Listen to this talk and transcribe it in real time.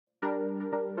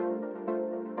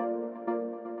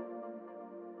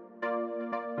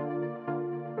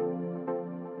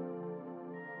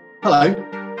Hello,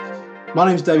 my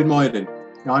name is David Mohyuddin.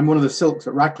 I'm one of the silks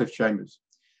at Radcliffe Chambers,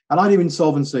 and I do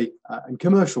insolvency and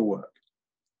commercial work.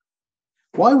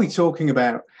 Why are we talking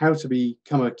about how to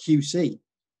become a QC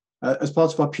as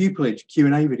part of our Pupillage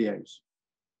Q&A videos?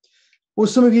 Well,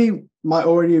 some of you might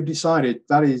already have decided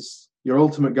that is your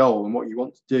ultimate goal and what you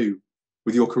want to do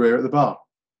with your career at the bar.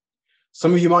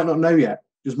 Some of you might not know yet,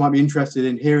 just might be interested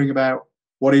in hearing about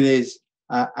what it is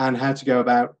and how to go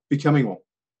about becoming one.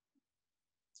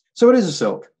 So what is a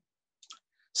silk?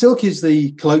 Silk is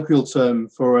the colloquial term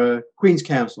for a Queen's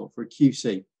Counsel, for a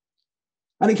QC.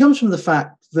 And it comes from the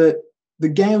fact that the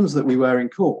gowns that we wear in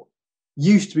court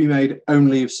used to be made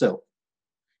only of silk.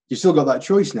 You've still got that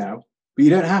choice now, but you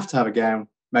don't have to have a gown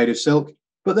made of silk,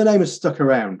 but the name has stuck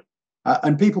around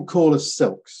and people call us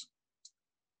silks.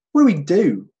 What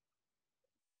do?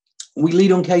 We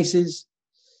lead on cases.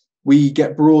 We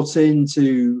get brought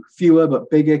into fewer but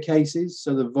bigger cases,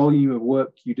 so the volume of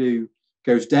work you do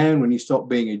goes down when you stop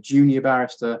being a junior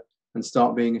barrister and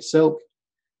start being a silk.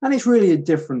 And it's really a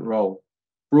different role,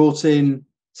 brought in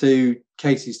to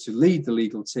cases to lead the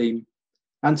legal team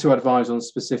and to advise on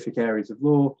specific areas of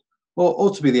law, or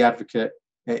to be the advocate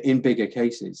in bigger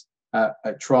cases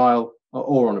at trial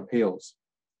or on appeals.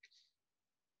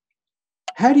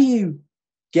 How do you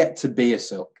get to be a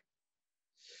silk?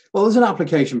 Well, there's an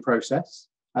application process.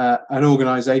 An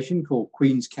organisation called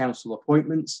Queen's Counsel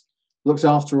Appointments looks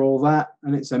after all that,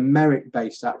 and it's a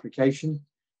merit-based application,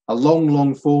 a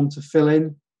long form to fill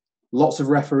in, lots of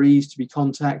referees to be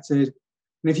contacted.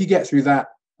 And if you get through that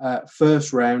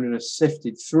first round and are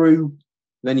sifted through,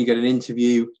 then you get an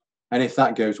interview. And if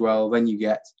that goes well, then you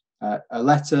get a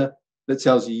letter that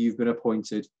tells you you've been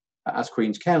appointed as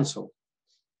Queen's Counsel.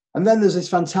 And then there's this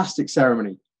fantastic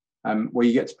ceremony where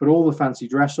you get to put all the fancy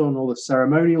dress on, all the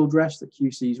ceremonial dress that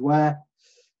QCs wear,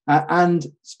 and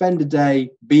spend a day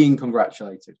being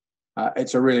congratulated.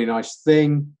 It's a really nice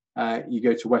thing. You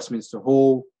go to Westminster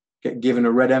Hall, get given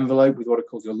a red envelope with what are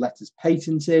called your letters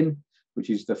patent in,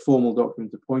 which is the formal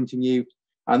document appointing you.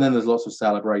 And then there's lots of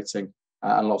celebrating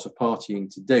and lots of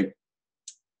partying to do.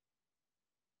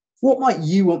 What might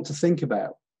you want to think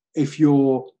about if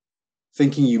you're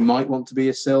thinking you might want to be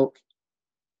a silk?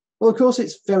 Well, of course,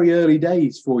 it's very early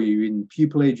days for you in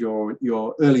pupillage or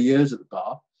your early years at the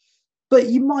bar, but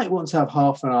you might want to have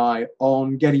half an eye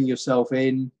on getting yourself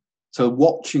in to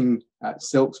watching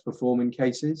silks perform in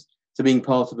cases, to being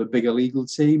part of a bigger legal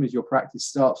team as your practice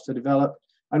starts to develop,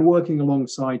 and working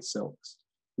alongside silks,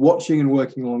 watching and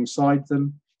working alongside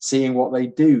them, seeing what they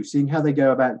do, seeing how they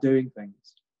go about doing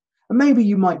things. And maybe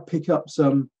you might pick up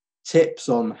some tips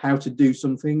on how to do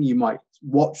something. You might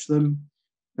watch them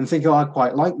and think, oh, I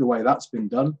quite like the way that's been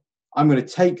done. I'm going to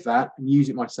take that and use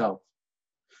it myself.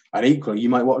 And equally, you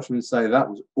might watch them and say, that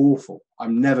was awful.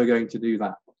 I'm never going to do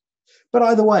that. But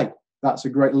either way, that's a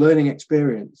great learning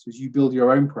experience as you build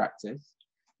your own practice,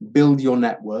 build your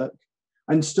network,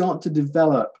 and start to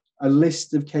develop a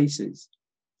list of cases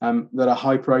that are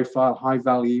high profile, high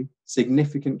value,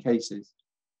 significant cases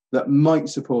that might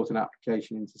support an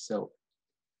application into silk.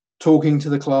 Talking to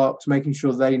the clerks, making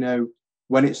sure they know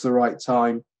when it's the right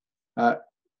time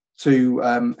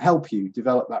to help you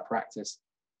develop that practice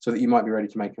so that you might be ready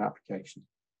to make an application.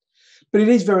 But it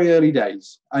is very early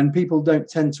days, and people don't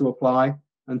tend to apply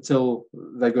until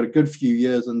they've got a good few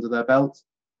years under their belt.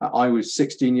 I was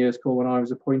 16 years old when I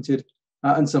was appointed,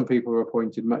 and some people are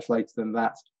appointed much later than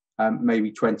that,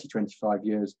 maybe 20, 25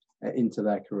 years into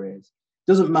their careers.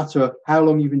 Doesn't matter how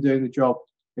long you've been doing the job,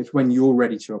 it's when you're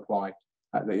ready to apply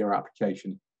that your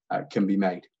application can be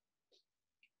made.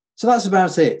 So that's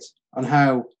about it on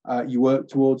how you work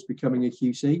towards becoming a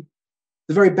QC.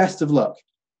 The very best of luck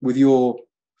with your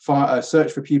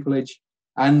search for pupillage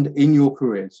and in your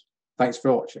careers. Thanks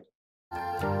for watching.